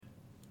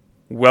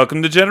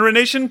Welcome to Degenerate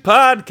Nation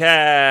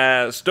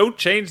Podcast. Don't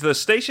change the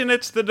station,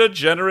 it's the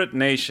Degenerate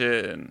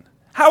Nation.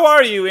 How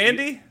are you,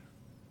 Andy?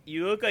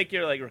 You look like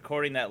you're like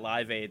recording that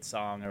Live Aid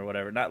song or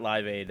whatever. Not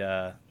Live Aid.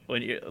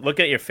 When you look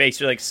at your face,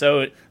 you're like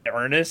so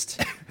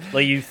earnest.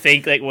 Like you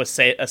think like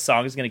a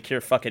song is gonna cure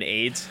fucking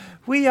AIDS.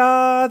 We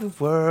are the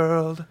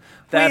world.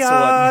 That's we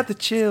are the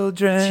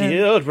children.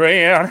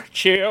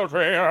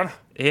 Children.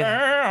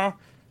 Yeah.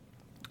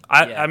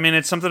 I mean,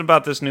 it's something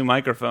about this new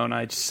microphone.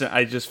 I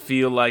just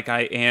feel like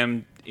I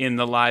am in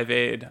the Live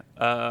Aid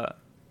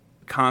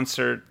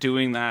concert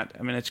doing that.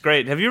 I mean, it's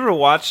great. Have you ever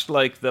watched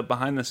like the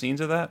behind the scenes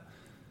of that?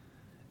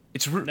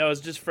 No,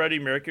 it's just Freddie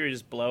Mercury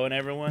just blowing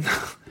everyone.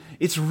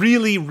 It's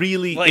really,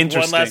 really like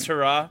interesting. One last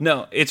hurrah.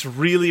 No, it's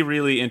really,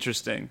 really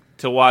interesting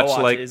to watch.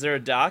 Like, is there a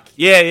doc?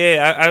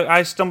 Yeah.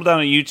 I stumbled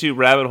down a YouTube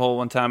rabbit hole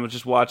one time of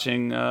just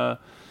watching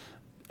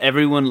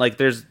everyone. Like,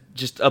 there's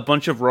just a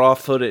bunch of raw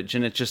footage,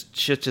 and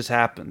shit just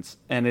happens,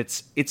 and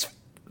it's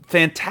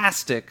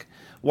fantastic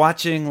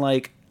watching.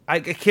 Like,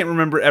 I can't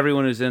remember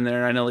everyone who's in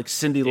there. I know like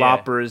Cyndi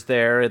Lauper is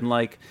there, and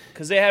like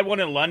because they had one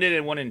in London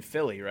and one in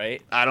Philly,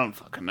 right? I don't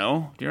fucking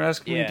know. You're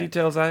asking me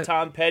details.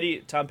 Tom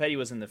Petty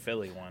was in the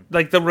Philly one.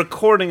 Like the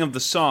recording of the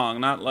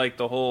song, not like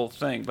the whole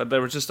thing, but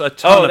there was just a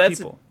ton of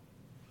people.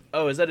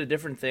 Is that a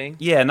different thing?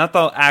 Yeah, not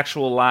the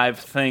actual live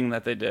thing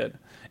that they did.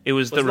 It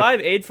was the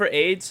Live Aid for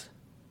AIDS.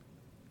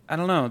 I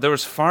don't know. There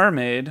was Farm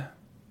Aid.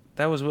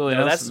 That was Willie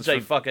Nelson. That's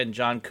like fucking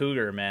John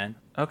Cougar, man.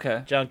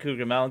 Okay. John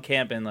Cougar,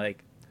 Mellencamp, and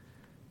like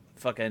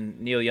fucking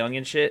Neil Young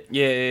and shit.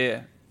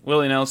 Yeah.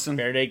 Willie Nelson.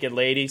 Bare Naked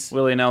Ladies.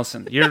 Willie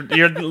Nelson. You're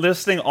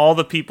listing all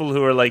the people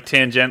who are like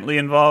tangentially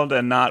involved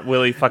and not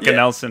Willie fucking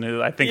Nelson,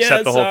 who I think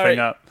set the whole thing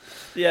up.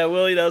 Yeah,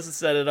 Willie Nelson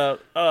set it up.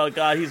 Oh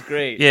god, he's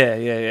great.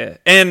 Yeah.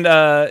 And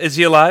is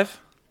he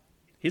alive?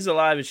 He's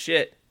alive as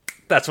shit.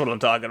 That's what I'm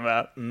talking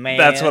about. Man.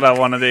 That's what I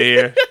wanted to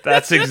hear.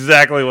 That's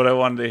exactly what I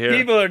wanted to hear.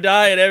 People are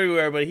dying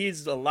everywhere, but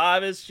he's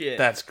alive as shit.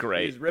 That's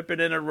great. He's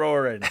ripping and a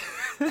roaring.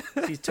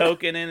 He's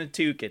toking and a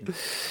tooking.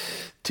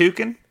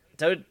 Toucan?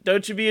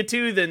 Don't you be a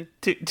toothin'.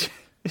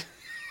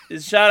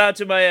 Shout out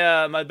to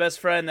my my best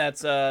friend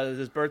that's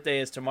his birthday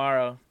is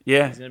tomorrow.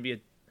 Yeah. He's going to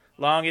be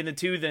long in the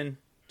toothin',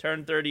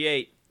 turn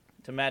 38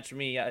 to match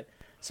me.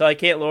 So I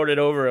can't lord it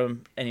over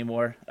him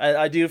anymore.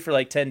 I do for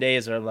like 10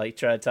 days or like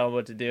try to tell him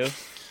what to do.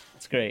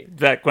 It's great.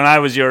 Back when I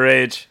was your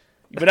age.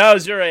 When I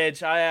was your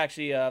age, I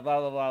actually blah,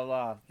 blah, blah,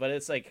 blah. But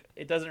it's like,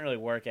 it doesn't really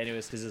work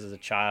anyways because this is a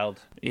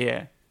child.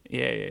 Yeah.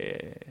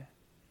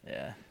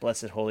 Yeah.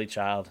 Blessed holy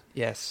child.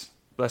 Yes.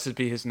 Blessed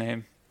be his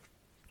name.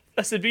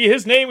 Blessed be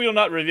his name. We will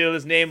not reveal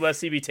his name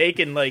lest he be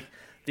taken like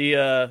the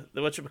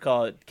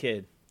whatchamacallit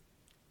kid.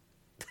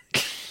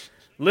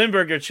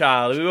 Limburger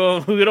child.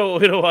 We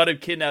don't want him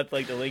kidnapped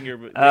like the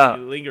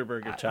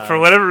Lingerburger child. For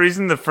whatever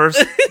reason,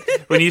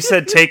 when you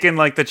said taken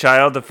like the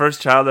child, the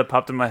first child that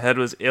popped in my head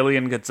was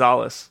Elian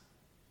Gonzalez.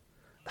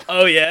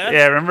 Oh yeah?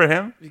 Yeah, remember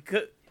him?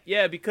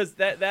 Because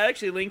that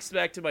actually links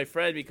back to my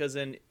friend because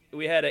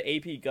we had an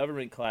AP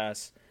government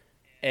class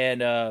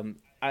and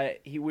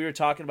we were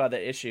talking about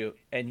that issue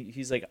and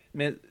he's like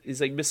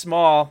Miss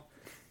Small.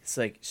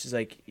 She's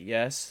like,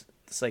 yes.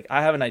 It's like,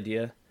 I have an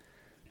idea.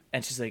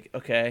 And she's like,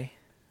 okay.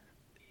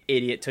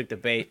 Idiot took the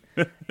bait.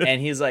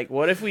 And he's like,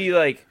 what if we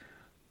like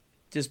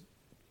just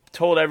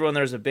told everyone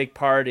there's a big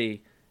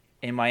party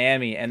in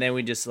Miami and then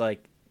we just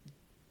like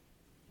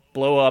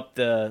blow up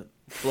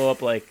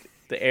like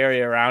the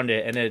area around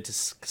it and then it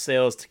just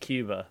sails to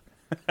Cuba.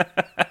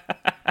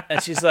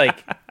 And she's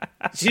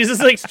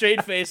just like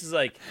straight face is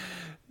like,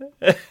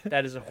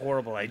 that is a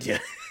horrible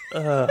idea.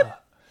 We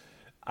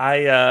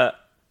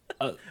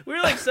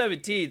were like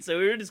 17, so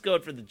we were just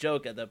going for the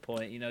joke at that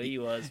point. You know, he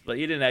was, but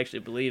he didn't actually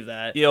believe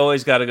that. You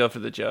always got to go for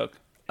the joke.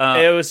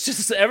 It was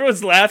just,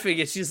 everyone's laughing,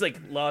 and she's like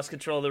lost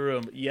control of the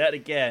room yet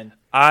again.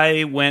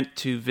 I went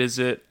to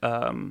visit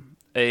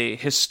a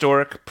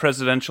historic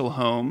presidential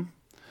home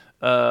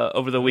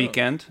over the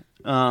weekend.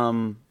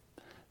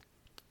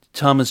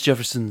 Thomas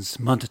Jefferson's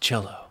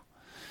Monticello.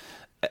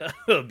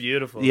 Oh,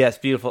 beautiful. Yes,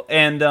 beautiful.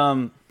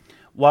 And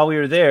while we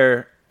were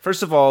there,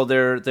 first of all,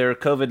 their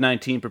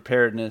COVID-19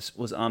 preparedness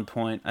was on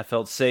point. I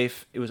felt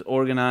safe. It was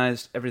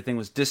organized. Everything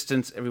was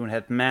distanced. Everyone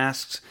had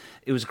masks.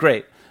 It was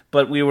great.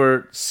 But we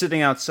were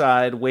sitting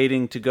outside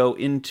waiting to go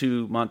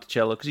into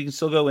Monticello because you can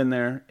still go in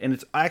there. And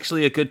it's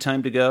actually a good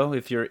time to go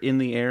if you're in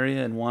the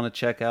area and want to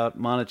check out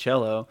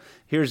Monticello.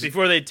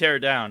 Before they tear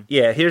it down.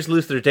 Yeah, here's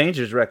Luther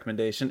Danger's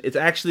recommendation. It's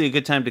actually a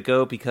good time to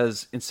go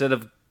because instead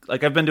of,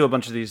 like, I've been to a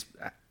bunch of these,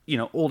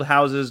 old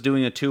houses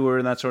doing a tour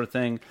and that sort of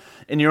thing,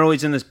 and you're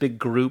always in this big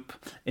group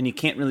and you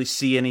can't really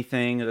see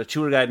anything. The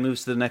tour guide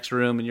moves to the next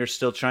room and you're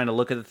still trying to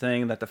look at the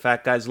thing that the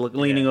fat guy's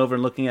leaning over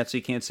and looking at so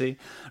you can't see.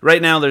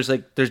 Right now there's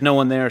no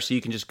one there, so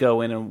you can just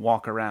go in and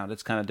walk around.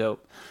 It's kind of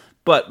dope.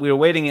 But we were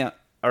waiting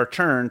our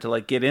turn to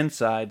like get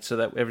inside so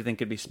that everything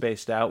could be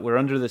spaced out. We're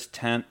under this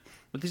tent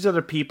with these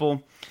other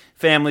people,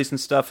 families and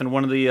stuff, and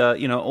one of the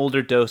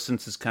older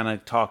docents is kind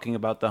of talking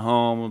about the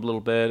home a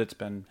little bit. It's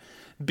been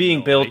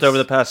being built over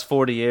the past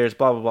 40 years,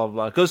 blah, blah, blah,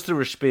 blah. Goes through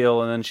her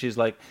spiel, and then she's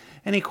like,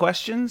 any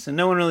questions? And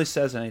no one really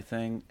says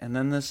anything. And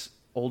then this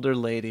older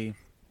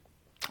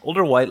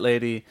white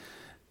lady,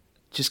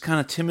 just kind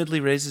of timidly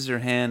raises her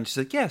hand. She's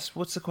like, yes,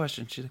 what's the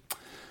question? She's like,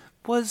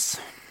 was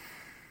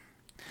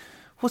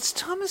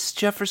Thomas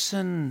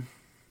Jefferson,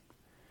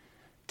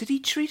 did he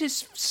treat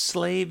his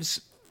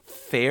slaves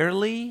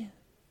fairly?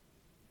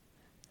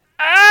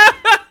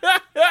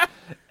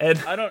 And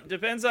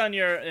depends on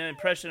your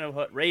impression of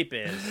what rape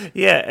is.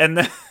 Yeah,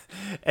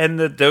 and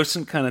the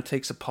docent kind of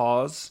takes a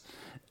pause,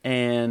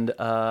 and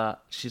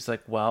she's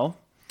like, well,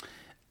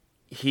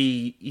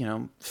 he,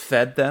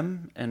 fed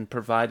them and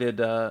provided,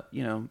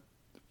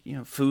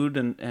 food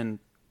and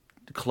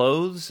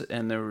clothes,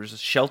 and there was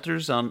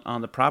shelters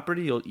on the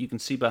property. You can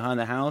see behind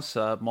the house,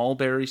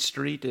 Mulberry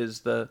Street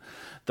is the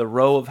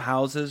row of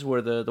houses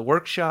where the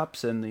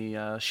workshops and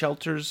the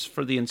shelters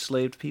for the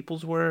enslaved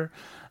peoples were.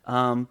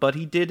 But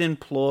he did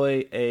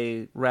employ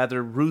a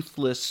rather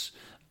ruthless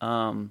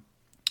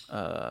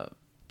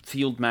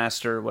field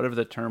master, whatever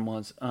the term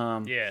was.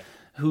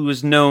 Who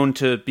was known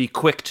to be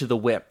quick to the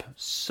whip.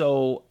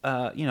 So,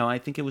 I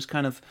think it was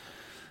kind of...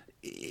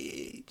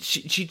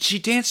 She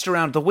danced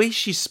around. The way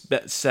she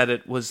said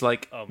it was,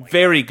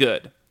 very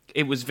good.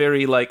 It was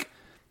very,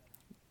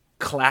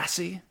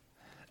 classy.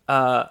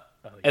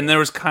 And there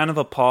was kind of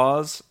a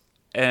pause.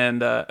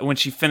 And when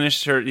she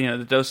finished her...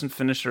 the docent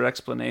finished her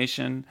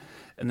explanation,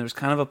 and there was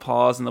kind of a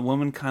pause, and the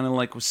woman kind of,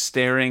 was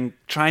staring,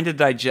 trying to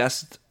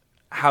digest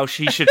how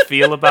she should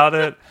feel about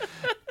it.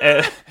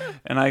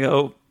 And I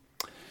go...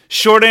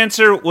 Short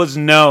answer was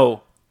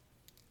no.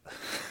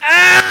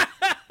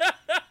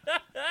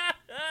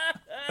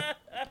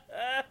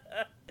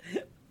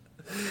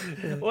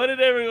 What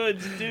did everyone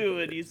do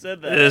when you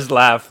said that? They just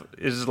laughed.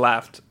 They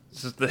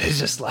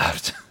just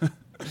laughed.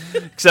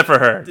 Except for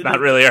her. Not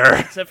really her.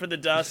 Except for the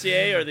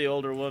dossier or the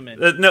older woman?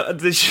 No,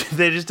 they just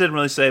didn't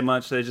really say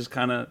much. They just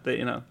kind of,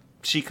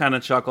 she kind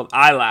of chuckled.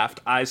 I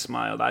laughed. I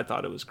smiled. I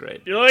thought it was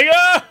great. You're like,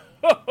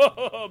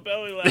 oh!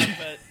 Belly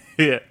laugh at...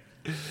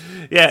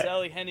 Yeah.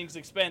 Sally Henning's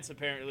expense,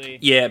 apparently.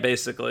 Yeah,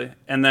 basically.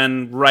 And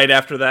then right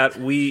after that,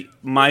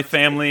 my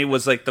family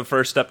was the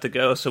first step to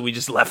go, so we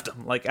just left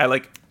them. I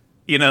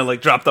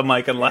dropped the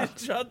mic and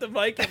left. Dropped the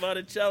mic in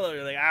Monticello.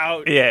 You're like,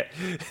 out. Yeah.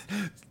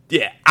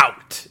 Yeah,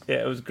 out.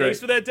 Yeah, it was great. Thanks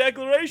for that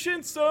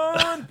declaration,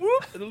 son.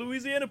 Whoop. The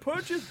Louisiana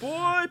Purchase,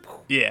 boy.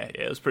 Yeah,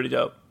 it was pretty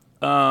dope.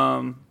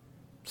 So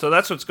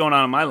that's what's going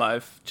on in my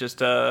life. Just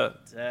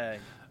Dang.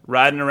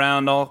 Riding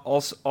around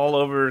all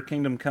over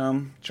Kingdom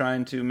Come,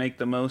 trying to make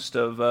the most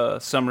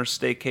of summer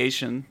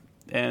staycation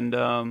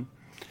and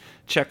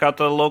check out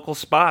the local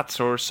spots,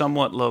 or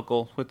somewhat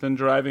local, within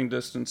driving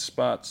distance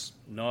spots.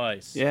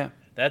 Nice. Yeah.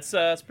 That's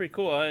pretty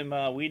cool.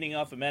 I'm weaning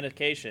off of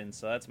medication,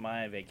 so that's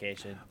my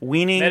vacation.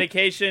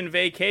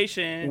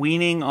 Vacation.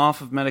 Weaning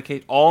off of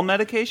medication. All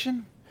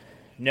medication?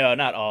 No,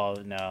 not all,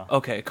 no.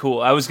 Okay, cool.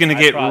 I was going to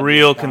get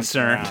real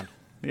concerned. Around.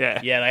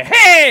 Yeah. Yeah,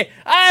 hey,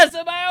 that's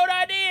my own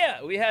idea.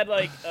 We had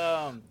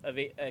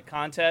a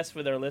contest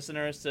with our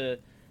listeners to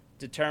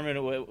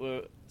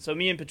determine so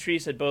me and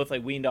Patrice had both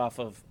weaned off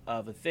of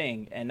a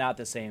thing, and not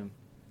the same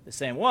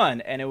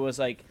one, and it was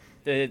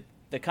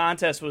the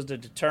contest was to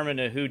determine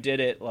who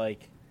did it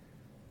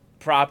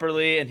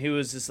properly, and who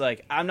was just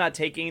I'm not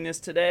taking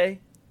this today.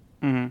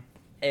 Mm-hmm.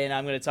 And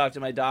I'm going to talk to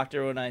my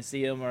doctor when I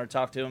see him, or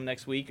talk to him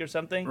next week or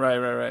something.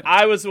 Right.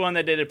 I was the one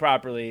that did it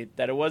properly,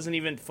 that it wasn't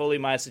even fully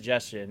my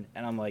suggestion.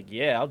 And I'm like,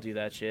 yeah, I'll do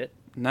that shit.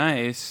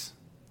 Nice.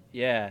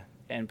 Yeah.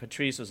 And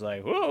Patrice was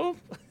like, whoa.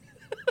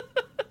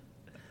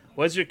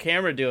 What's your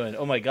camera doing?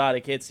 Oh, my God,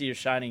 I can't see your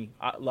shining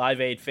Live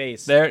Aid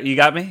face. There, you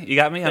got me? You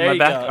got me on my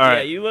back? Go. All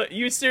right. Yeah,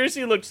 you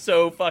seriously looked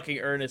so fucking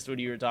earnest when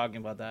you were talking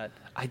about that.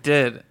 I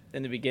did.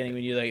 In the beginning,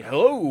 when you're like,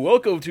 hello,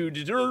 welcome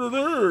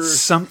to...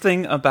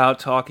 Something about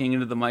talking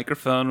into the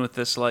microphone with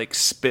this,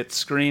 spit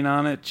screen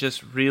on it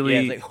just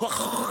really... Yeah,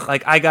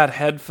 it's I got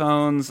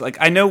headphones.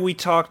 I know we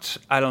talked,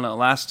 I don't know,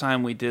 last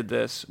time we did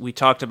this, we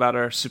talked about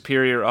our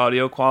superior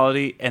audio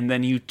quality, and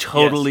then you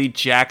totally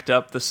jacked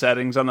up the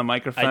settings on the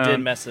microphone. I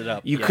did mess it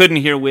up. You couldn't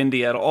hear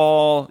Wendy at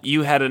all.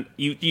 You had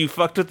you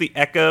fucked with the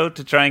echo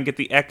to try and get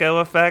the echo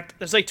effect.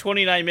 There's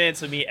 29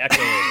 minutes of me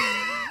echoing.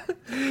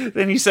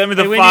 Then you sent me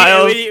the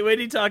files. When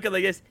you talking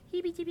like this,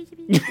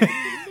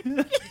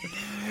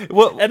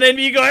 well, and then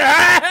you go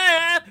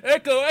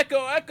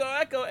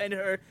echo, and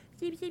her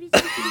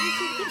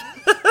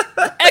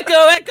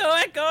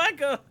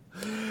echo.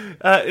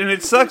 And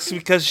it sucks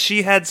because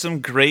she had some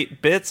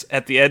great bits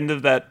at the end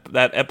of that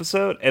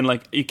episode,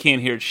 and you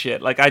can't hear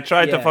shit. I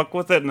tried to fuck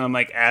with it, and I'm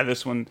like,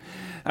 this one.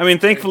 I mean,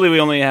 thankfully we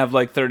only have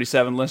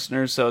 37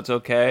 listeners, so it's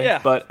okay. Yeah,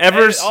 but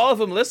all of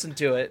them listen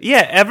to it.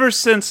 Yeah, ever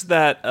since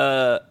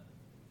that.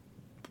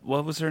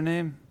 What was her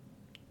name?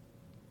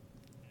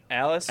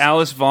 Alice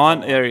Vaughn.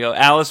 There you go.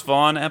 Alice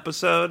Vaughn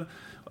episode.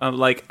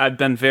 I've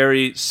been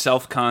very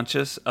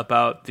self-conscious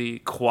about the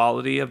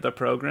quality of the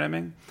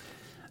programming.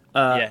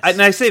 Yes. And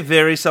I say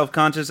very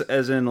self-conscious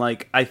as in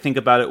I think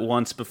about it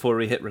once before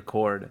we hit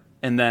record.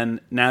 and then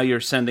now you're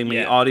sending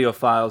me audio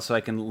files so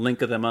I can link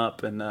them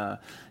up and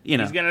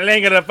He's gonna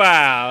link the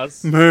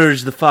files,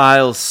 merge the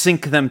files,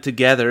 sync them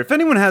together. If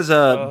anyone has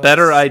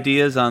better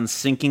ideas on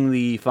syncing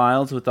the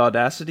files with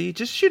Audacity,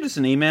 just shoot us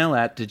an email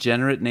at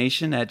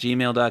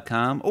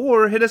degenerateenation@gmail.com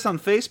or hit us on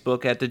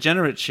Facebook at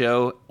Degenerate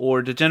Show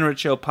or Degenerate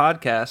Show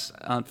Podcast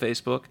on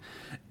Facebook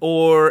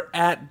or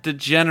at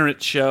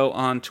Degenerate Show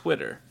on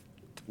Twitter.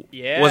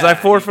 Yeah, was I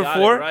 4 for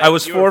 4? Right. I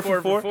was you 4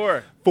 for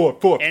 4.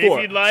 4. And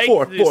if you'd like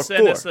to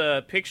send us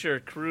a picture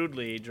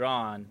crudely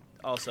drawn,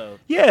 also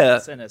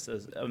send us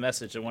a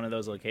message at one of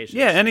those locations.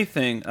 Yeah,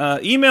 anything.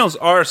 Emails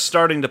are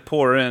starting to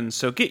pour in,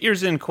 so get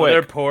yours in quick.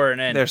 They're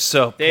pouring in. They're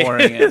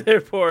pouring in. They're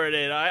pouring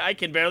in. I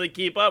can barely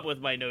keep up with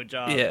my no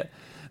job. Yeah.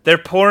 They're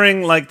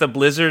pouring like the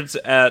blizzards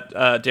at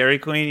Dairy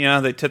Queen. You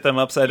know, they tip them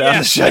upside down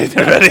to show you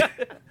they're ready.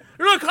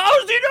 Look,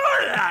 how's he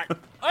doing that?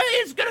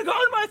 It's gonna go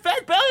in my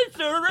fat belly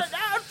soon. Right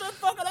now, it's so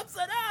fucking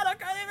upside down. I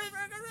can't even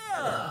figure it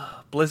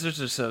out.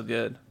 Blizzards are so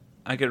good.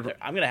 I'm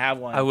gonna have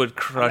one. I would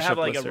crush I'm gonna have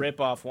a blizzard. a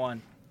rip-off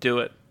one. Do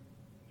it.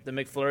 The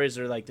McFlurries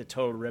are like the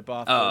total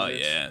rip-off. Oh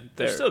blizzards. yeah,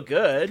 they're still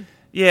good.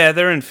 Yeah,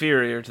 they're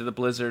inferior to the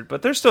Blizzard,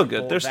 but they're still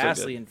good. They're vastly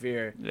still good.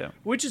 Inferior. Yeah,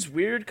 which is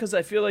weird because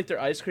I feel like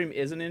their ice cream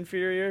isn't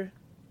inferior.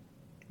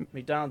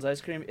 McDonald's ice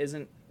cream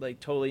isn't like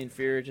totally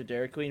inferior to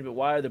Dairy Queen, but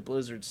why are the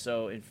Blizzards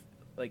so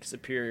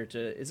superior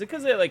to? Is it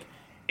because they like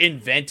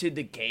invented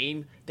the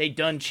game? They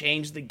done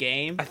changed the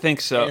game. I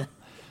think so.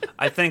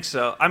 I think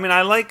so. I mean,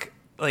 I like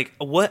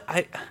what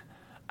I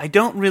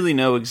don't really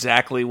know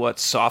exactly what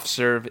soft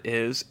serve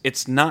is.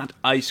 It's not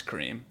ice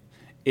cream.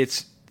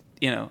 It's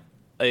a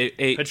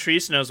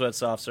Patrice knows what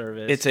soft serve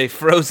is. It's a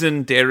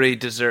frozen dairy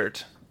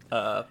dessert.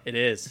 It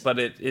is, but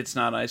it's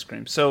not ice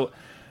cream. So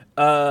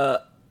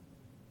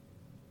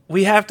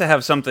we have to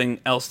have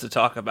something else to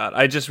talk about.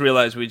 I just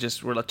realized we're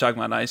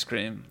talking about ice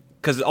cream.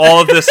 Because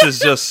all of this is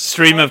just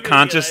stream of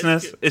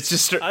consciousness. It's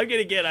just. I'm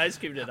gonna get ice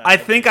cream tonight.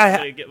 I'm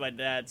gonna get my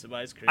dad some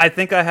ice cream. I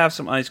think I have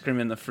some ice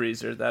cream in the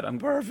freezer that I'm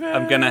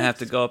gonna have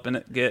to go up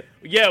and get.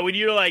 Yeah, when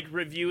you're like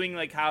reviewing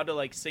like how to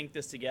like sync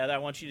this together, I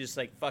want you just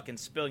like fucking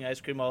spilling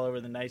ice cream all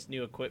over the nice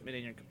new equipment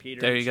in your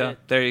computer. There you go.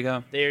 There you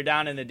go. You're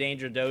down in the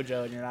Danger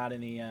Dojo and you're not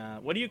in the.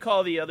 What do you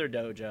call the other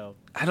dojo?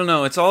 I don't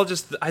know. It's all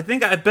just. I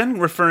think I've been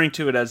referring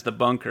to it as the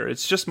bunker.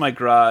 It's just my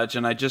garage,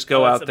 and I just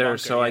go out there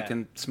so I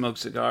can smoke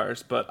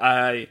cigars. But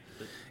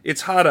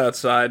it's hot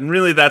outside, and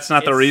really that's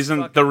not the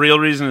reason. The real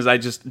reason is I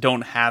just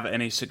don't have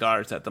any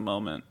cigars at the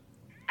moment.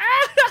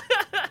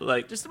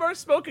 Like just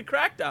smoke a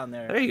crack down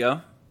there. There you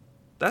go.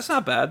 That's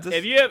not bad.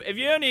 If you have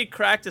any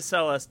crack to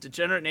sell us,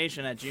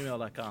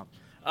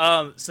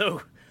 degeneratenation@gmail.com.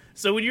 So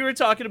when you were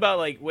talking about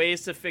like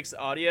ways to fix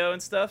audio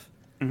and stuff,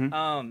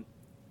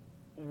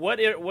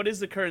 what is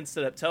the current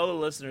setup? Tell the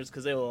listeners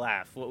because they will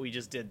laugh. What we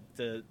just did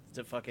to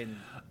fucking.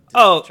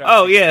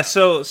 Oh yeah.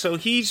 So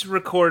he's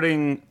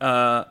recording.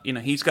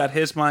 He's got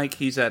his mic.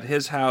 He's at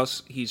his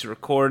house. He's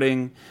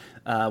recording.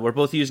 We're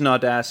both using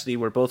Audacity.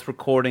 We're both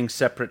recording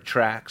separate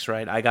tracks.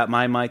 Right. I got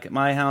my mic at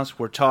my house.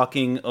 We're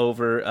talking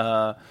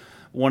over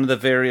one of the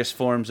various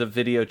forms of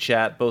video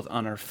chat, both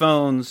on our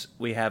phones.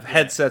 We have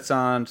headsets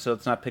on, so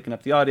it's not picking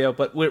up the audio.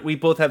 But we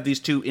both have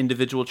these two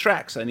individual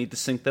tracks. I need to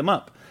sync them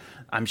up.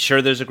 I'm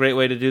sure there's a great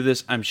way to do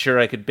this. I'm sure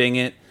I could Bing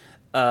it.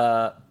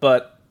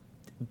 But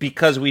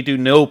because we do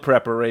no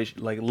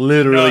preparation, like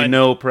literally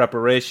no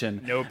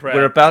preparation,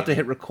 we're about to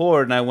hit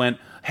record, and I went,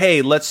 hey,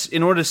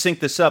 in order to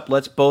sync this up,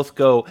 let's both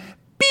go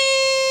beep.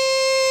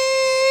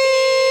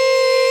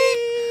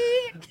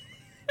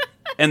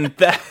 And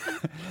that,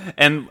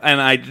 and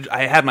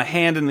I had my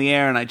hand in the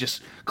air, and I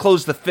just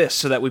closed the fist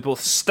so that we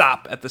both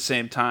stop at the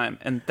same time.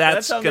 And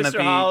that's how gonna Mr.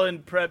 be.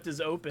 Holland prepped his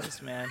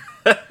opus, man.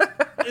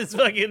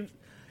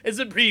 It's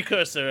a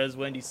precursor, as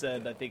Wendy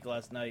said, I think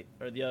last night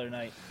or the other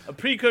night. A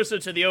precursor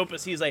to the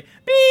opus. He's like,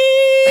 beep!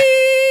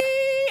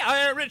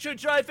 I am Richard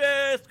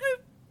Dreyfuss.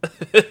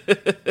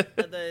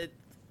 And then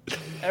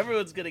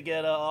everyone's gonna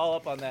get all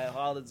up on that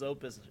Holland's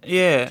opus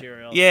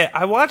material. Yeah.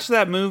 I watched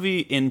that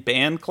movie in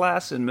band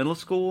class in middle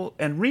school,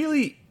 and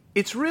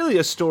it's really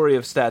a story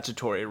of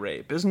statutory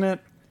rape, isn't it?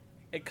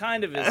 It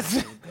kind of is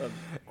a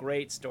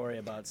great story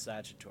about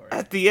statutory.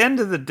 At the end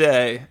of the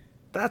day.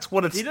 That's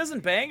what it's. He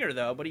doesn't bang her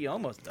though, but he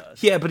almost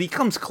does. Yeah, but he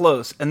comes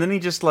close, and then he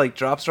just like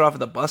drops her off at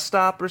the bus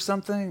stop or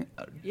something.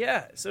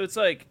 Yeah, so it's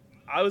like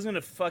I was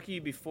gonna fuck you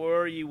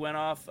before you went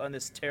off on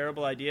this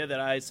terrible idea that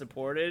I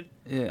supported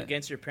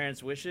against your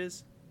parents'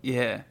 wishes.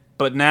 Yeah,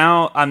 but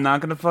now I'm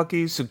not gonna fuck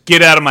you, so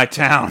get out of my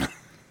town.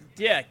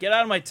 Yeah, get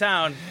out of my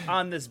town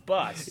on this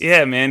bus.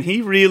 Yeah, man,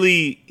 he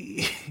really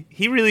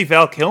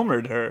Val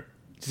Kilmered her.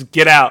 Just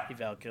get out. He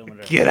Val Kilmered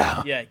her. Get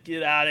out. Yeah,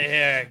 get out of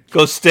here.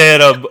 Go stay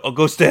at a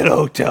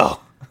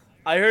hotel.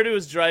 I heard it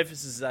was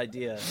Dreyfuss's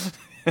idea.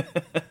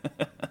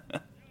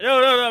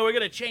 No, we're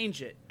gonna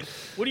change it.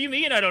 What do you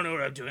mean I don't know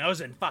what I'm doing? I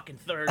was in fucking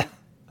third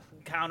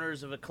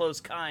encounters of a close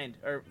kind.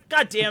 Or,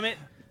 god damn it,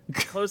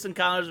 Close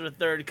Encounters of a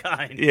Third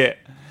Kind. Yeah.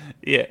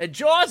 And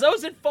Jaws, I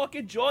was in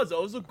fucking Jaws.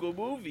 That was a good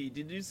movie.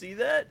 Did you see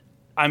that?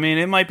 I mean,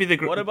 it might be the...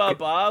 What about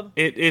Bob?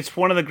 It's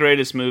one of the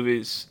greatest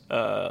movies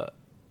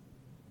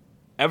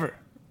ever.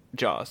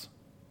 Jaws.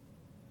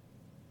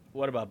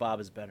 What about Bob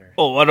is better?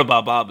 Oh, what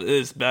about Bob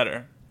is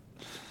better?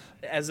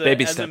 As a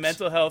Baby as a steps.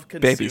 mental health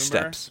consumer, Baby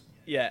steps.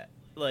 yeah,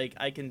 like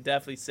I can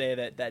definitely say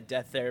that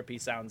death therapy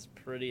sounds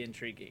pretty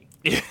intriguing.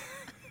 Yeah.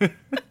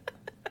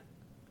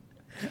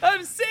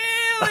 I'm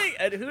sailing,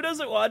 and who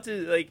doesn't want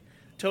to like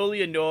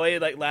totally annoy,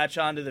 like latch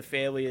onto the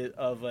family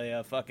of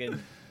a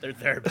fucking their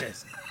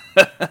therapist?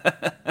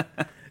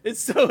 It's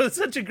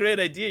such a great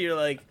idea. You're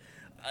like,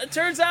 it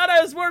turns out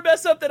I was more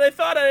messed up than I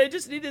thought. I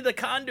just needed the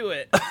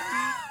conduit.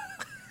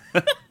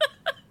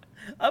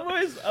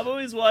 I've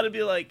always wanted to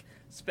be like,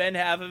 spend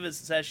half of a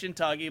session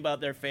talking about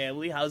their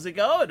family. How's it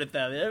going with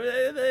them?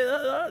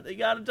 They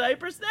got a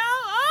diapers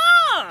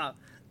now?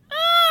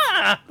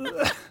 Ah!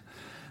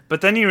 But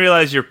then you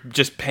realize you're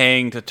just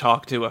paying to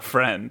talk to a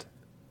friend.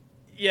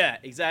 Yeah,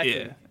 exactly.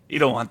 Yeah. You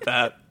don't want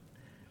that.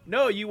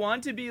 No, you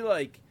want to be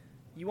like,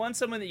 you want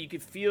someone that you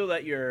could feel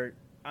that you're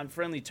on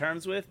friendly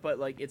terms with, but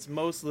like it's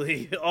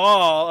mostly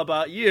all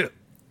about you.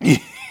 Yeah.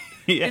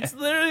 It's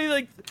literally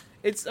like,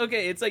 it's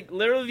like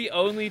literally the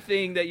only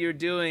thing that you're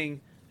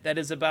doing that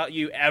is about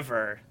you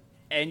ever,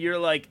 and you're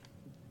like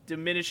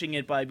diminishing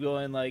it by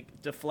going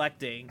like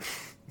deflecting.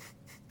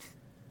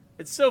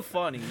 It's so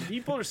funny.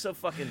 People are so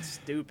fucking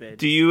stupid.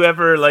 Do you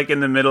ever, like,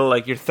 in the middle,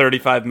 like, you're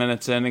 35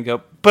 minutes in and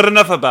go, but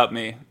enough about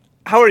me.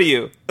 How are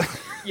you?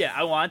 Yeah,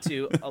 I want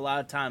to a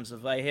lot of times.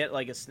 If I hit,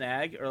 like, a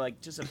snag or,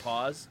 like, just a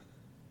pause,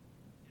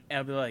 and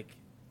I'll be like,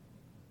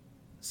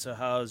 so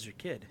how's your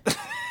kid?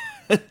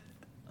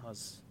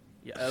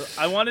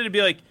 I wanted to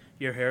be like,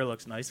 your hair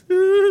looks nice.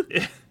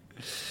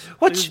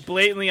 It's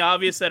blatantly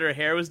obvious that her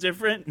hair was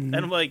different. Mm-hmm.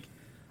 And I'm like,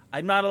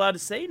 I'm not allowed to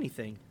say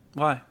anything.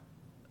 Why?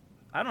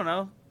 I don't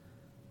know.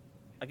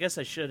 I guess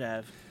I should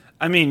have.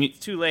 I mean, it's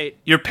too late.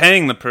 You're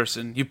paying the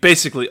person. You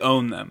basically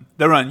own them.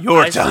 They're on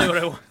your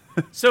time.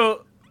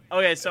 So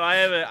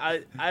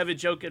I have a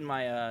joke in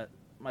my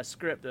my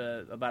script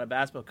about a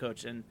basketball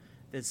coach, and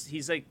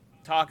he's like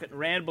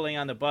rambling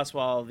on the bus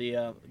while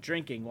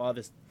drinking while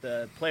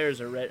the players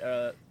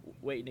are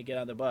waiting to get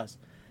on the bus,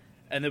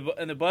 and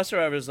the bus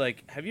driver's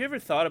like, have you ever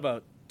thought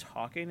about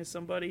talking to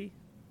somebody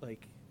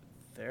like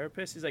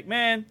therapist? He's like,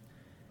 man,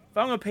 if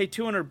I'm gonna pay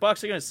 $200,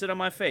 they're gonna sit on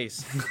my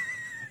face.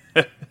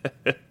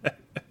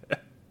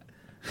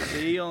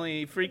 He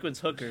only frequents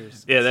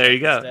hookers. Yeah, there you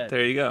go. Instead.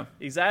 There you go.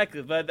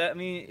 Exactly, but I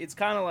mean, it's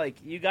kind of like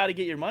you got to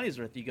get your money's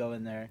worth. You go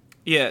in there,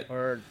 yeah,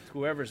 or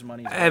whoever's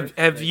money's worth.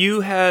 Have you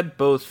had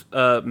both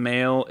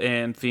male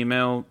and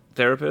female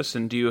therapists,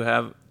 and do you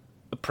have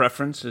a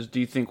preference? Do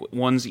you think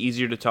one's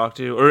easier to talk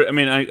to, or I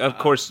mean, of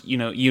course,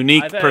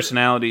 unique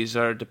personalities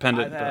are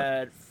dependent. I've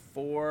had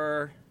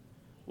 4.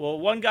 Well,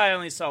 one guy I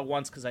only saw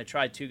once because I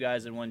tried 2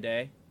 guys in one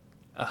day.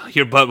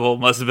 Your butthole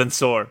must have been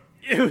sore.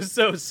 It was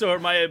so sore.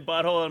 My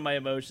butthole and my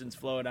emotions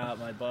flowing out.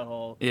 My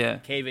butthole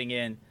caving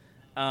in.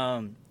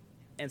 And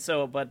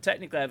so, but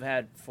technically I've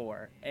had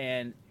 4.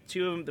 And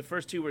 2 of them, the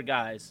first 2 were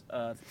guys,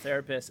 a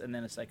therapist and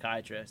then a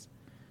psychiatrist.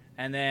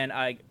 And then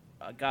I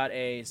got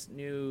a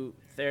new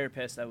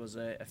therapist that was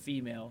a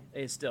female.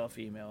 Is still a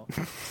female.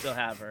 Still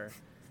have her.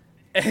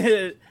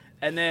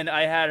 And then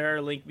I had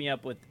her link me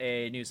up with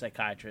a new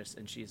psychiatrist,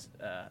 and she's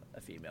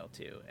a female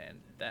too, and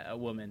a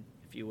woman,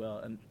 if you will.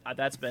 And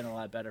that's been a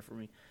lot better for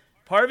me.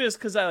 Part of it is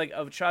because I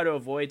would try to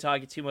avoid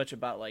talking too much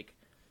about like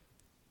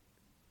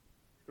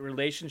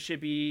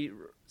relationshipy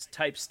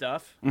type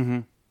stuff.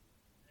 Mm-hmm.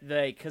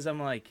 Like, because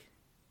I'm like,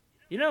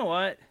 you know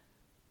what?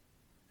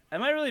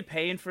 Am I really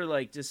paying for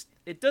like just?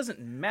 It doesn't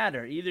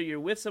matter. Either you're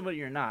with somebody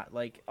or you're not.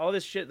 Like all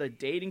this shit, like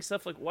dating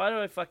stuff. Like, why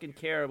do I fucking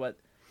care about?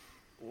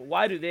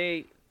 Why do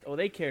they? Oh,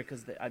 they care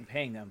because I'm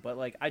paying them. But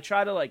like, I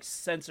try to like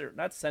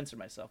not censor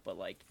myself, but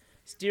like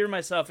steer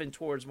myself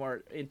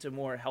into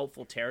more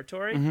helpful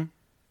territory. Mm-hmm.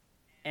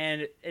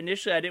 And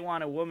initially, I didn't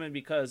want a woman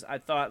because I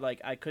thought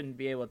like I couldn't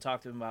be able to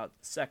talk to them about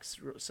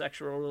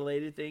sexual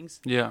related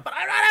things. Yeah. But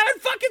I'm not having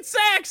fucking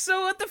sex,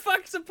 so what the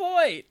fuck's the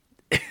point?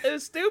 It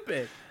was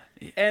stupid.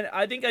 And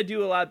I think I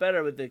do a lot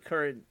better with the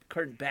current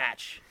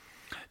batch.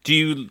 Do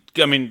you?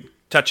 I mean,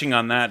 touching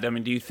on that, I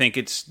mean, do you think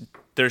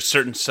there's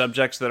certain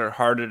subjects that are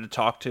harder to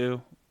talk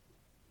to?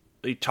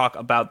 You talk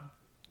about.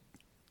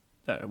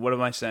 What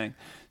am I saying?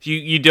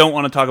 You don't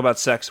want to talk about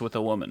sex with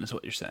a woman, is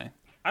what you're saying.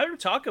 I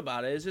would talk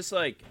about it. It's just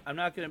like I'm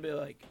not going to be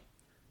like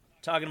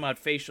talking about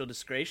facial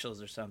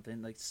dysgracals or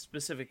something, like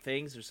specific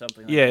things or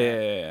something. Like that.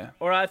 Yeah.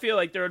 Or I feel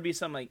like there would be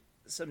some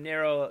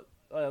narrow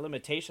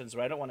limitations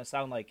where I don't want to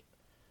sound like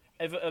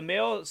if a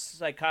male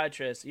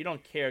psychiatrist, you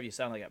don't care if you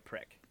sound like a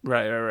prick.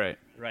 Right.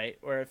 Right.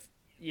 Or if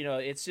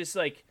it's just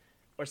like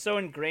we're so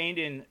ingrained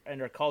in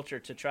our culture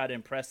to try to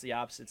impress the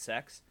opposite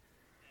sex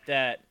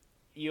that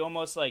you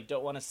almost like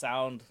don't want to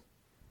sound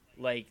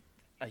like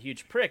a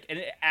huge prick, and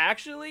it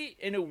actually,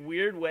 in a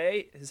weird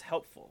way, is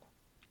helpful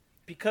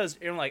because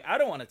you're like, I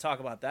don't want to talk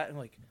about that, and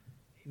like,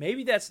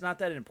 maybe that's not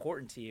that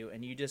important to you,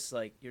 and you just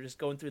like you're just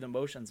going through the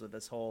motions with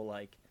this whole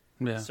like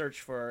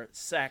search for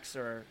sex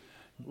or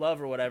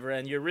love or whatever,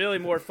 and you're really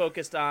more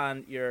focused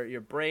on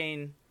your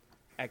brain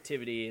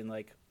activity and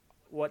like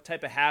what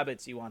type of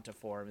habits you want to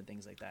form and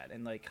things like that,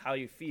 and like how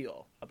you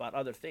feel about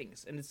other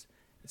things. And it's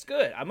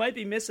good. I might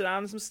be missing out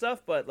on some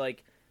stuff, but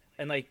like,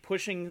 and like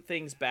pushing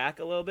things back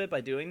a little bit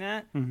by doing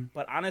that.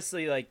 But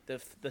honestly, like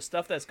the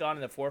stuff that's gone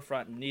in the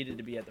forefront needed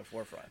to be at the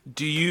forefront.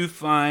 Do you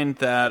find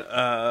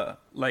that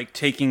like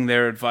taking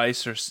their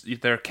advice or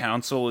their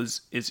counsel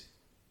is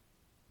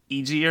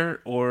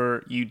easier,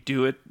 or you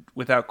do it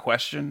without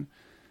question?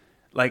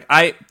 Like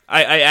I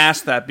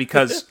ask that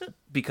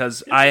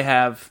because I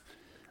have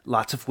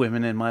lots of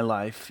women in my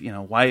life,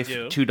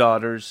 wife, 2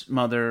 daughters,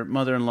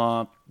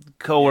 mother-in-law,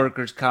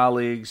 coworkers,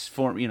 colleagues,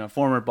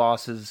 former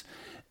bosses.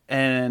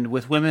 And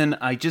with women,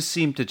 I just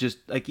seem to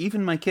like,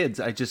 even my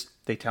kids,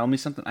 they tell me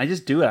something, I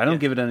just do it. I don't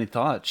give it any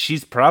thought.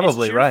 She's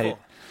probably right.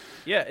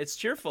 Yeah, it's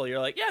cheerful. You're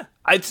like, yeah.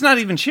 It's not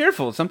even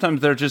cheerful. Sometimes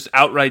they're just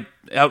outright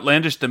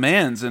outlandish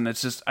demands, and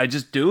it's just, I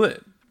just do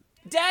it.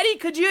 Daddy,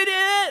 could you do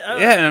it?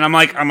 Yeah, and I'm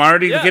like, I'm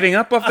already getting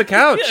up off the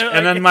couch.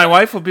 And then my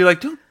wife will be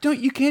like, don't,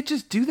 you can't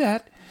just do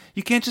that.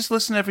 You can't just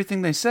listen to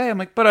everything they say. I'm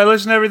like, but I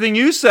listen to everything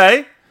you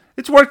say.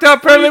 It's worked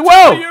out fairly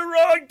well. You're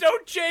wrong.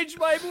 Don't change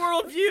my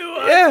worldview.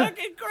 I'm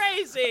fucking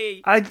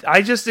crazy.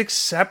 I just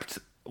accept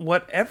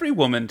what every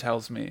woman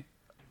tells me.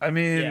 I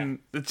mean,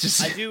 it's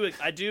just...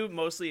 I do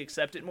mostly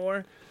accept it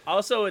more.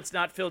 Also, it's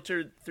not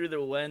filtered through the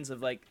lens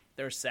of like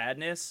their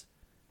sadness.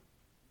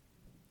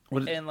 I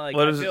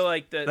feel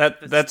like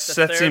that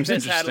seems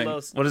interesting.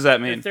 What does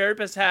that mean? The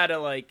therapist had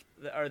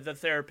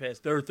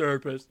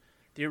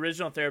the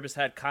original therapist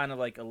had kind of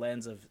like a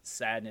lens of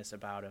sadness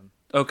about him.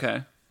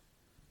 Okay.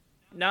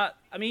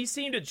 He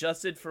seemed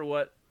adjusted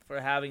for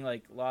having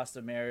like lost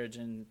a marriage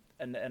and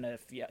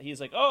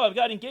he's like, oh, I've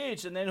got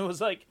engaged, and then it was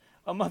like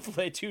a month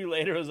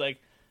later, it was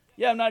like,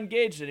 yeah, I'm not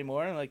engaged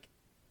anymore. And I'm like,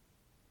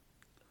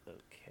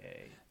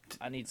 okay,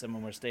 I need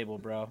someone more stable,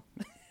 bro.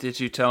 Did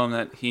you tell him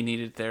that he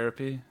needed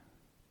therapy?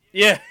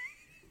 Yeah.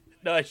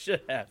 No, I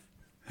should have.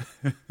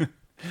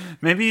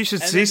 Maybe you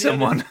should see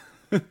someone.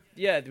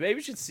 Yeah, maybe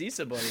you should see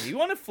somebody. You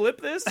want to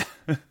flip this?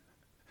 And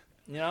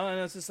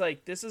it's just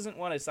like, this isn't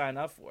what I signed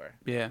up for.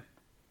 Yeah.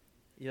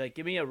 You're like,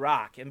 give me a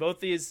rock. And both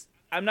these,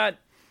 I'm not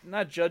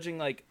judging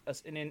like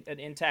an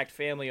intact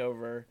family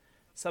over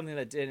something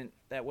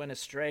that went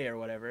astray or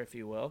whatever, if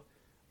you will,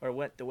 or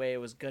went the way it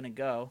was gonna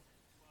go.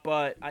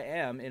 But I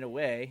am, in a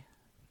way,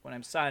 when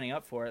I'm signing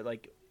up for it,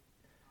 like,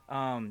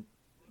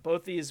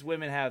 both these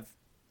women have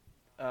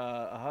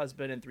a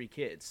husband and 3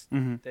 kids.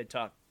 Mm-hmm. They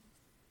talk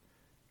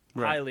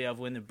highly of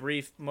when the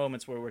brief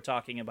moments where we're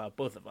talking about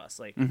both of us,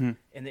 like in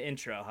the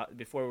intro,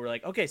 before we're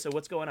like, okay, so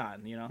what's going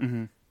on?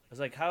 I was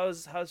like,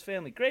 how's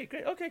family? Great.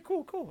 Okay,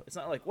 cool. It's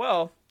not like,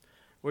 well,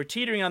 we're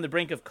teetering on the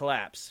brink of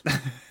collapse.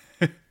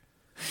 And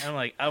I'm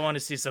like, I want to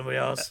see somebody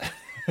else.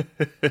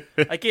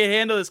 I can't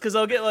handle this, because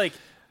I'll get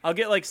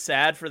like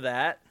sad for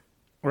that,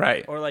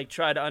 right? Or like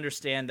try to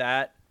understand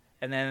that,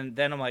 and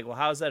then I'm like, well,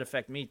 how does that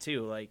affect me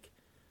too? Like,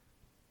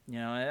 I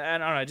don't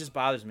know. It just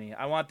bothers me.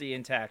 I want the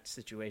intact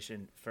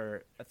situation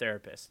for a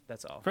therapist.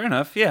 That's all. Fair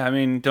enough. Yeah, I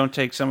mean, don't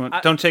take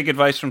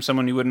advice from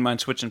someone you wouldn't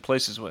mind switching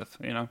places with.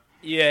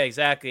 Yeah,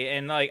 exactly.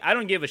 And like, I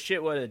don't give a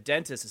shit what a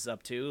dentist is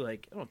up to.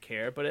 Like, I don't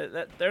care.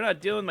 But they're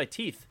not dealing with my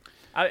teeth.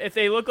 If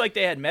they look like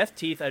they had meth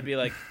teeth, I'd be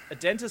like, a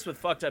dentist with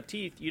fucked up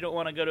teeth. You don't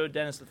want to go to a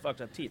dentist with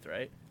fucked up teeth,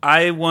 right?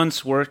 I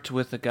once worked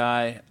with a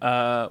guy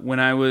when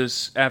I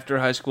was after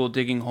high school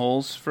digging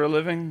holes for a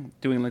living,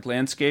 doing like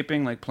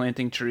landscaping, like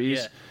planting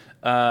trees. Yeah.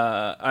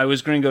 I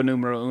was gringo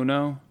numero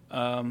uno.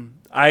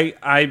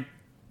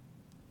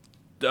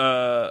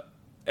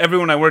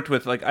 Everyone I worked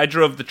with, like, I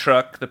drove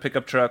the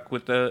pickup truck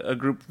with a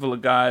group full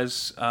of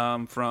guys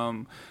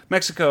from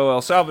Mexico,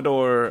 El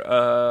Salvador,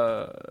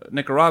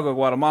 Nicaragua,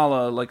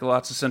 Guatemala, like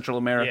lots of Central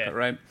America,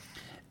 right?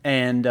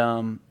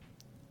 And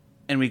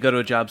we go to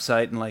a job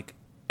site, and like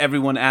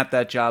everyone at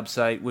that job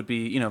site would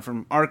be,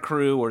 from our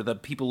crew, or the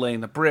people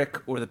laying the brick,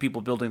 or the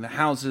people building the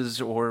houses,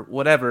 or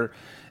whatever.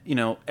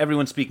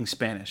 Everyone's speaking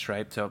Spanish,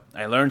 right? So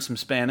I learned some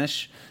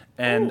Spanish,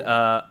 and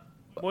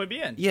muy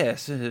bien.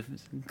 Yes,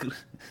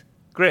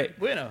 great.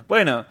 Bueno.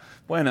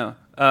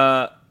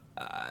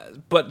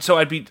 But so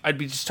I'd be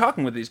just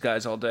talking with these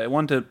guys all day.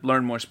 One, to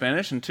learn more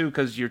Spanish, and 2,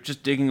 because you're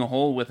just digging a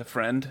hole with a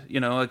friend,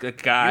 like a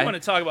guy. You want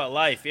to talk about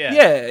life, yeah.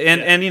 Yeah,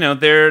 and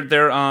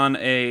they're on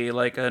an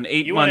 8-month.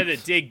 You wanted to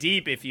dig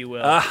deep, if you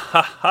will.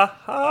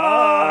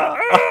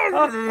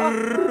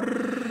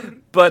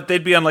 But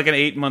they'd be on like an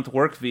 8-month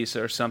work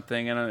visa or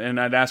something, and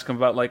I'd ask them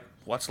about like,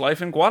 what's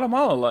life in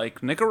Guatemala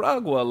like,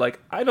 Nicaragua, like,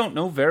 I don't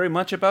know very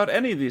much about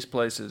any of these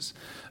places.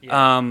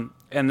 Yeah.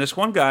 And this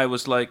one guy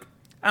was like,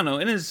 I don't know,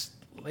 in his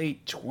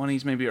late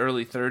 20s, maybe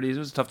early 30s. It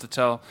was tough to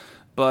tell.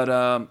 But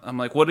I'm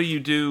like, what do you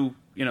do,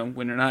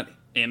 when you're not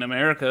in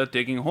America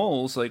digging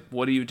holes? Like,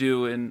 what do you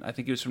do? And I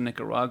think he was from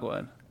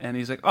Nicaragua. And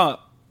he's like, I'm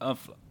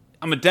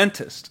a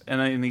dentist.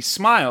 And he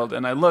smiled,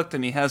 and I looked,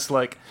 and he has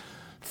like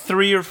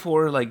 3 or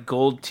 4 like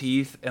gold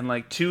teeth and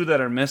like 2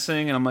 that are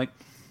missing. And I'm like,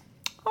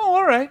 oh,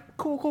 all right,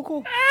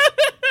 cool.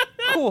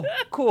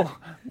 cool.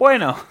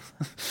 Bueno.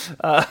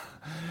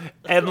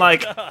 And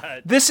like,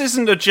 this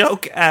isn't a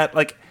joke at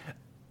like,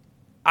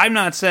 I'm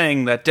not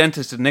saying that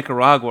dentists in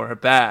Nicaragua are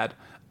bad.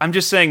 I'm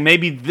just saying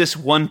maybe this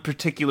one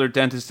particular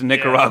dentist in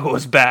Nicaragua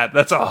was bad.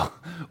 That's all.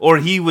 Or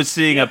he was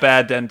seeing a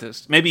bad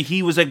dentist. Maybe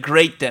he was a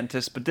great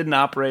dentist but didn't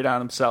operate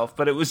on himself.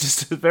 But it was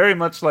just very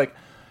much like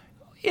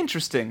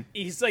interesting.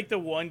 He's like the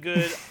one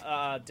good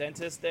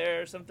dentist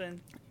there or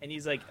something, and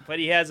he's like, but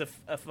he has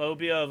a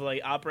phobia of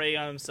like operating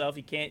on himself.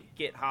 He can't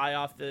get high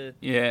off the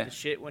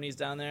shit when he's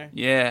down there.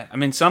 Yeah, I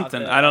mean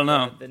something. I don't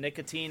know. The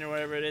nicotine or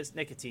whatever it is.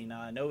 Nicotine,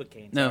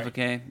 Novocaine.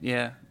 Novocaine,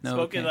 yeah.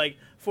 Smoking like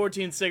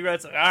 14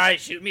 cigarettes. Like, all right,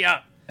 shoot me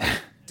up.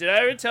 Did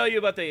I ever tell you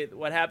about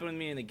what happened with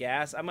me in the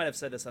gas? I might have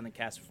said this on the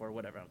cast before.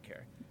 Whatever, I don't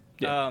care.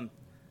 Yeah.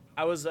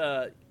 I was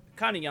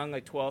kind of young,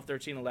 like 12,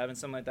 13, 11,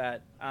 something like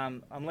that.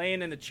 I'm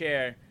laying in the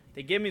chair.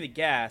 They give me the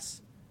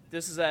gas.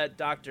 This is at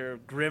Dr.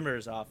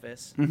 Grimmer's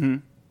office.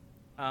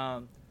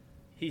 Mm-hmm.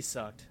 He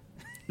sucked.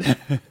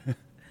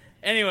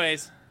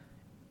 Anyways,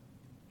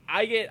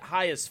 I get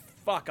high as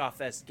fuck off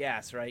this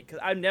gas, right? Because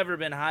I've never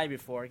been high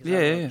before because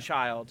I'm a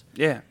child.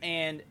 Yeah.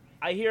 And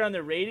I hear on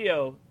the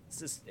radio,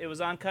 it was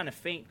on kind of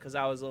faint because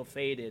I was a little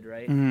faded,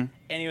 right? Mm-hmm.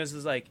 And he was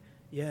just like,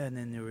 yeah, and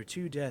then there were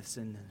 2 deaths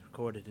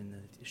recorded in the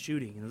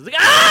shooting. And I was like,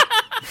 ah!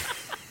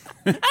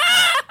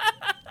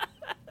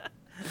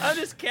 I'm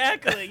just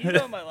cackling. You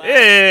know my laugh.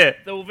 Yeah.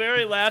 The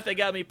very laugh that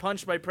got me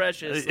punched by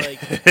Precious.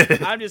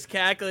 Like, I'm just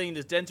cackling.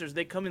 The denters,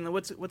 they come in.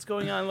 What's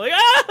going on? I'm like,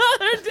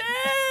 they're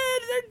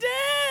dead.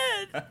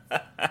 They're dead.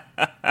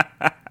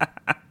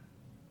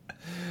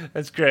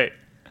 That's great.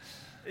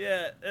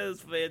 Yeah, it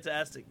was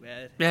fantastic,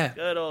 man. Yeah.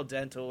 Good old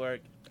dental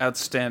work.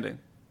 Outstanding.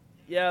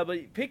 Yeah,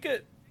 but pick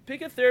a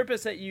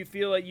therapist that you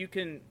feel like you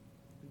can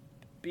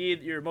be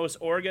your most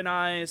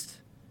organized,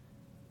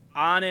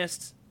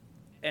 honest,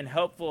 and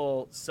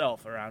helpful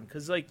self around,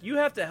 because like you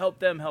have to help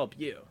them help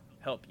you.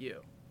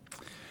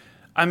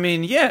 I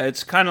mean, yeah,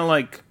 it's kind of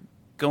like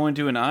going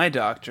to an eye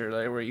doctor,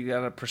 like, where you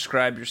gotta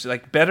prescribe yourself,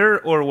 like better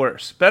or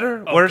worse,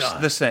 worse,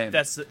 God. the same.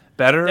 That's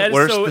better, that is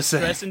worse, so the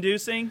same. Stress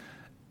inducing.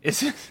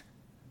 Is it?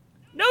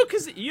 No,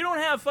 because you don't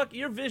have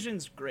your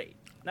vision's great,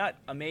 not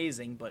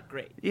amazing, but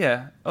great.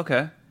 Yeah.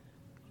 Okay.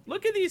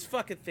 Look at these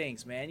fucking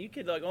things, man. You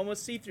could like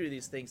almost see through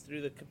these things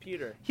through the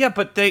computer. Yeah,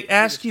 but they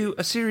ask you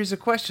a series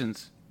of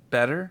questions.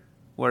 Better.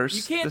 Worse,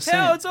 you can't the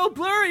tell. same. It's all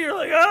blurry. You're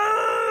like,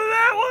 oh,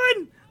 that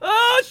one.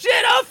 Oh,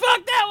 shit. Oh,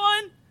 fuck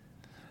that one.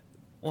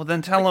 Well,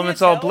 then tell them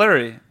it's all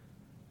blurry.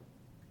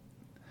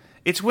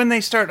 It's when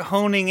they start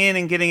honing in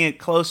and getting it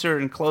closer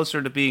and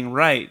closer to being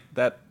right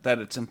that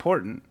it's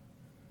important.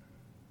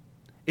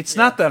 It's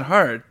not that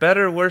hard.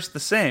 Better, worse, the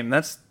same.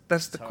 That's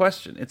the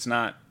question. It's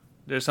not.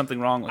 There's something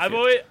wrong with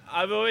it.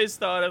 I've always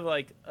thought of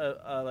like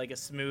a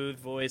smooth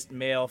voiced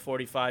male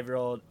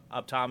 45-year-old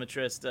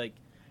optometrist like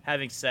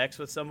having sex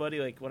with somebody,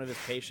 like one of his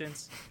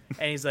patients,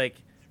 and he's like,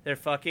 they're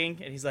fucking,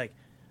 and he's like,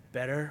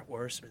 better,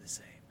 worse, or the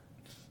same?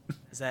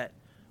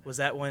 Was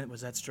that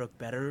stroke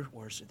better,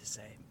 worse, or the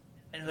same?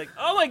 And he's like,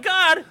 oh my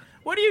God,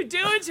 what are you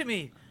doing to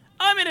me?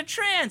 I'm in a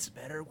trance.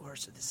 Better,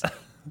 worse, or the same?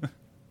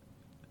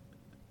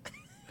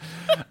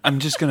 I'm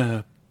just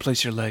gonna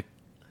place your leg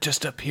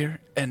just up here,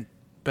 and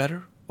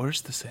better,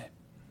 worse, the same.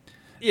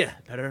 Yeah,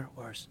 better,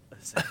 worse, or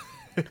the same.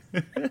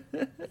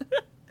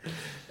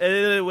 And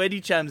then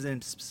Wendy chimes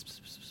in.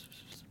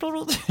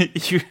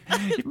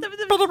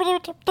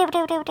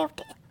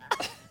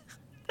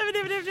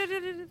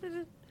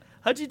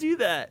 How'd you do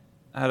that?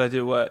 How'd I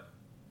do what?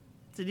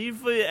 Did you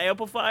put an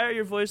amplifier?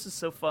 Your voice is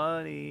so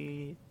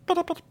funny.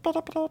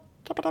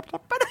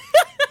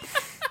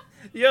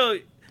 Yo,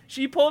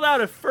 she pulled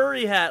out a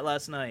furry hat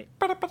last night.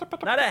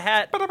 Not a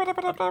hat.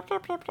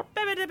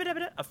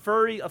 A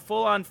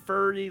full-on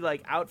furry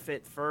like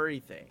outfit furry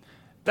thing.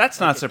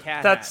 That's like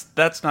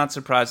that's not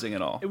surprising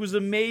at all. It was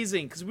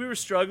amazing because we were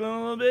struggling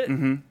a little bit.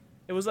 Mm-hmm.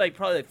 It was like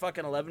probably like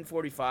fucking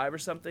 11:45 or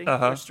something.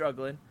 Uh-huh. We were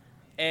struggling,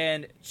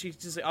 and she's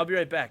just like, "I'll be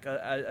right back."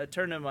 I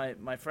turned to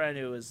my friend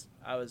whose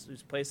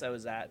place I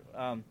was at.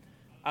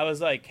 I was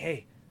like,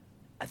 "Hey,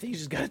 I think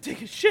she's gotta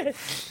take a shit.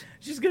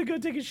 She's gonna go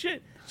take a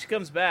shit." She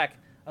comes back.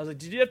 I was like,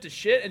 "Did you have to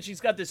shit?" And she's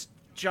got this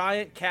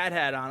giant cat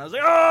hat on. I was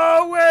like,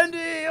 "Oh,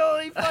 Wendy,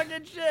 holy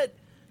fucking shit!"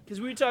 Because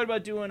we were talking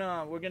about doing,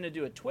 we're going to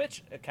do a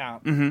Twitch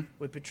account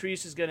where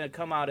Patrice is going to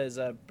come out as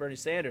Bernie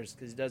Sanders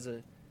because he does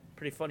a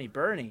pretty funny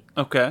Bernie.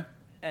 Okay.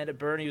 And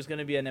Bernie was going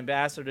to be an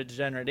ambassador to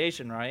Degenerate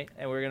Nation, right?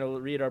 And we're going to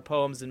read our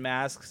poems and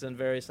masks and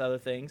various other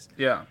things.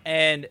 Yeah.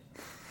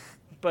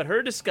 But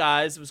her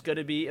disguise was going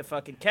to be a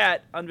fucking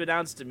cat,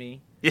 unbeknownst to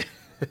me. Yeah.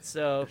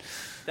 So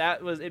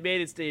it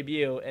made its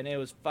debut, and it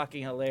was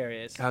fucking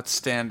hilarious.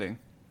 Outstanding.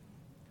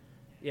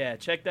 Yeah,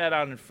 check that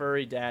out in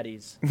Furry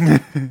Daddies.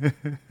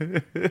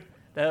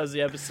 That was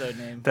the episode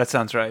name. That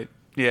sounds right.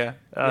 Yeah.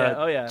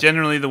 Yeah.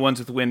 Generally, the ones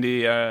with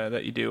Wendy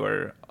that you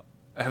do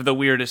have the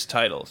weirdest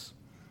titles.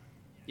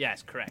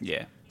 Yes, correct.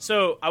 Yeah.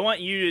 So I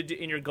want you to,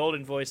 in your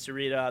golden voice, to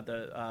read out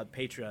the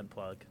Patreon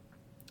plug.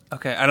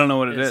 Okay, I don't know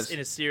what it is. In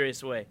a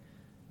serious way.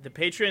 The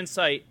Patreon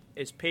site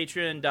is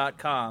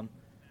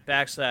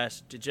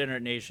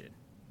patreon.com/Degenerate Nation.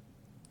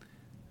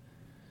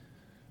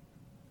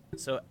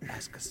 So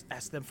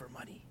ask them for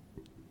money.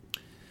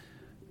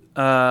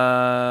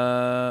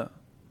 At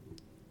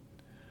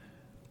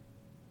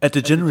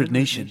Degenerate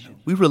Nation,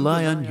 we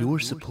rely on your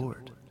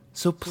support.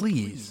 So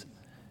please,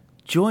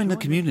 join the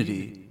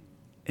community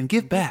and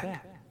give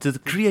back to the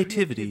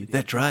creativity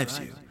that drives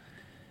you.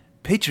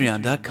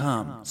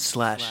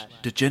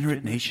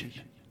 Patreon.com/Degenerate Nation.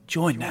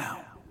 Join now.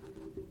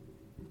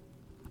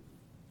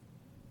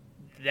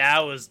 That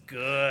was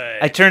good.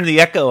 I turned the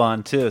echo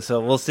on too, so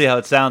we'll see how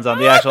it sounds on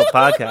the actual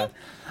podcast.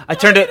 I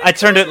turned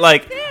it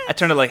like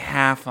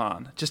half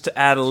on, just to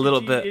add a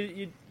little bit.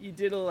 You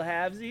did a little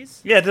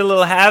halvesies? Yeah, I did a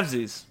little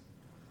halvesies.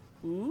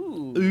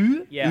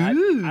 Ooh. Yeah,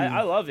 Ooh.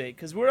 I love it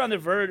because we're on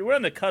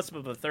the cusp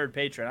of a third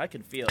patron. I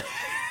can feel it.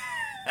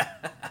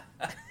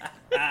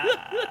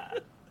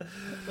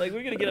 Like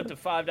we're gonna get up to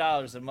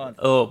 $5 a month.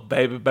 Oh,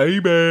 baby,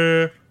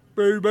 baby,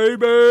 Baby.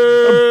 baby,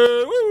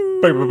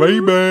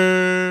 baby.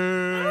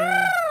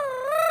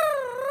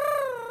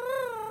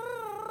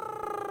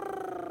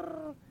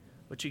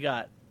 What you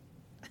got?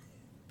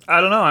 I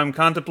don't know. I'm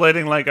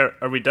contemplating, like,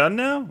 are we done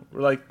now?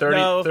 We're like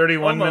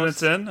 31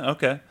 minutes in?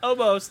 Okay.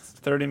 Almost.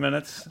 30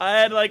 minutes. I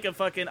had like a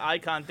fucking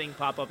icon thing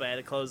pop up. I had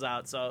to close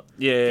out, so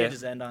Yeah. can't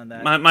just end on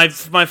that.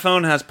 My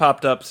phone has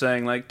popped up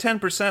saying, like,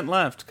 10%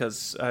 left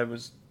because I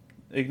was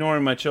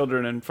ignoring my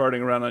children and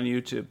farting around on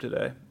YouTube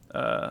today.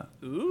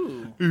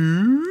 Ooh.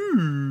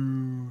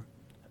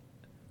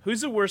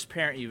 Who's the worst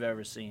parent you've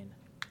ever seen?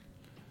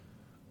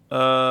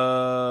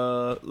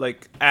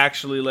 Like,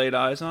 actually laid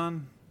eyes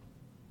on?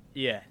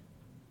 Yeah.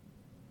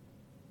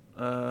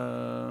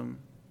 I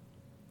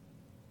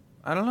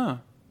don't know.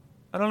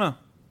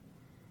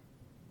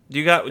 Do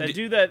you got?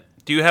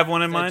 Do you have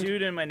one in mind? That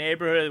dude in my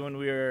neighborhood when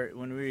we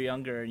were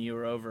younger and you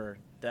were over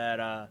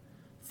that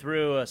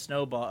threw a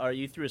snowball, or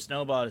you threw a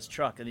snowball at his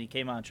truck and he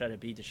came out and tried to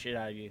beat the shit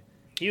out of you.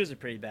 He was a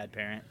pretty bad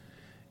parent.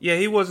 Yeah,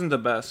 he wasn't the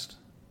best.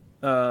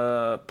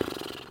 Yeah,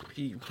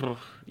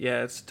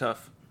 it's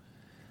tough.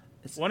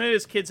 One of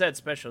his kids had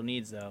special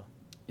needs though.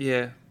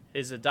 Yeah.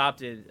 His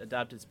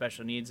adopted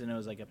special needs, and it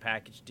was like a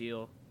package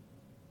deal.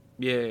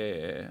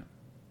 Yeah.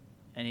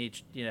 And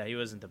he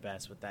wasn't the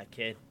best with that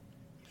kid.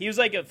 He was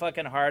like a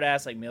fucking hard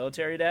ass like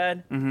military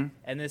dad,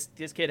 and this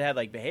kid had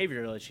like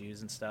behavioral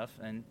issues and stuff,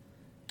 and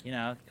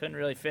couldn't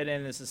really fit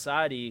into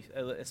society,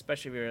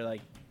 especially if we were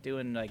like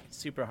doing like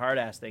super hard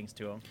ass things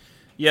to him.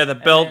 Yeah,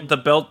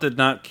 the belt did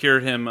not cure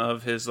him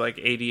of his like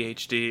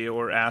ADHD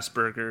or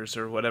Asperger's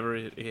or whatever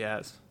he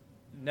has.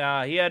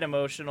 Nah, he had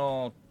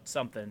emotional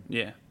something.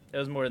 Yeah. It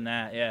was more than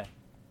that, yeah.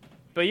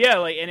 But yeah,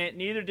 like, and it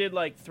neither did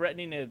like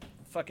threatening to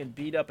fucking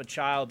beat up a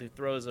child who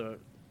throws a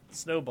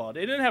snowball.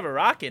 They didn't have a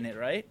rock in it,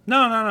 right?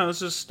 No, it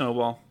was just a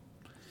snowball.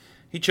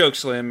 He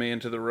chokeslammed me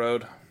into the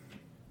road.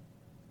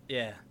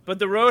 Yeah, but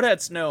the road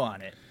had snow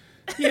on it.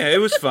 Yeah, it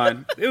was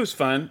fine. It was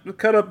fine. A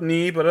cut up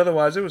knee, but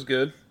otherwise it was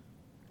good.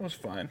 It was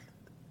fine.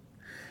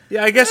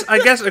 Yeah, I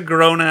guess a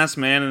grown ass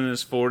man in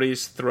his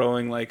 40s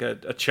throwing like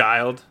a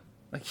child,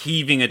 like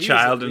heaving a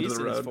child into the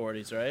road. He was in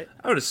his 40s, right?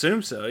 I would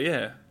assume so.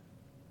 Yeah.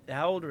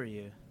 How old were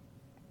you?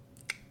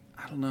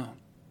 I don't know.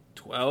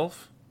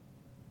 12?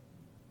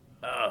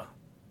 Oh.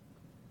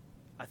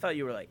 I thought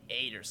you were like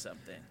 8 or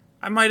something.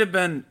 I might have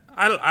been.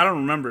 I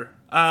don't remember.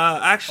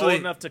 Actually,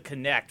 old enough to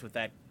connect with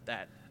that.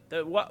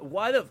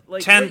 Why the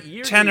like 10 what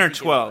year 10 do you or think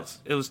 12.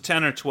 It was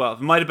 10 or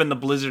 12. It might have been the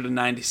blizzard of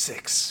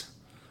 96.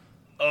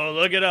 Oh,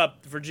 look it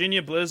up.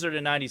 Virginia blizzard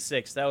in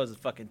 96. That was a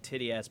fucking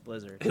titty ass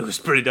blizzard. It was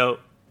pretty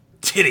dope.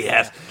 Titty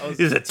ass. Yeah, it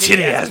was a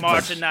titty ass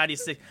March blizzard. in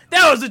 96.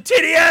 That was a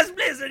titty ass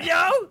blizzard,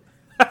 yo.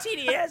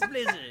 Titty ass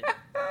blizzard.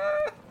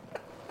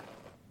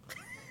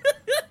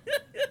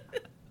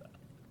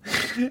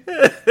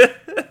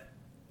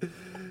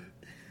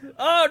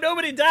 Oh,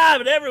 nobody died,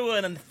 but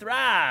everyone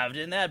thrived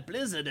in that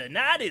blizzard of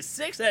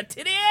 96. That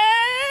titty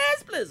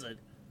ass blizzard.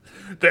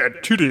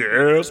 That titty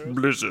ass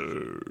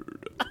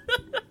blizzard.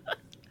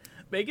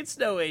 Making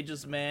snow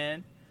angels,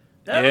 man.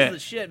 That was the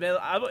shit, man.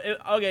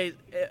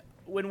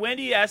 When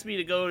Wendy asked me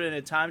to go in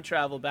a time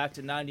travel back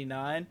to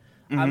 99,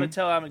 I'm going to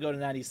tell her I'm going to go to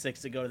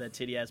 96 to go to that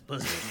titty-ass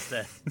blizzard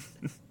instead.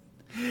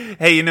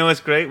 Hey, you know what's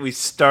great? We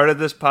started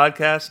this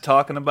podcast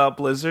talking about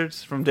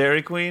blizzards from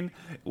Dairy Queen.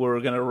 We're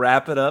going to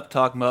wrap it up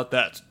talking about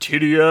that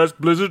titty-ass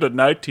blizzard of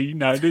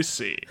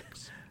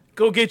 1996.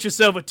 Go get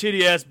yourself a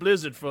titty-ass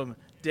blizzard from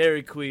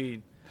Dairy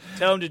Queen.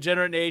 Tell them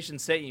Degenerate Nation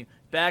sent you.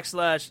 /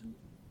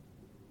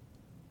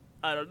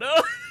 I don't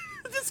know.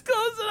 Just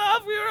close it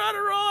off. We were on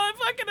a roll. I'm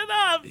fucking it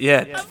up.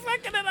 Yeah. I'm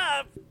fucking it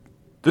up.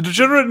 The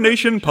Degenerate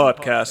Nation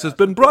podcast has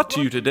been brought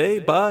to you today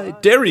by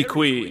Dairy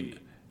Queen.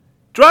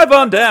 Drive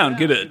on down,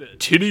 get a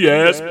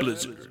titty-ass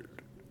blizzard.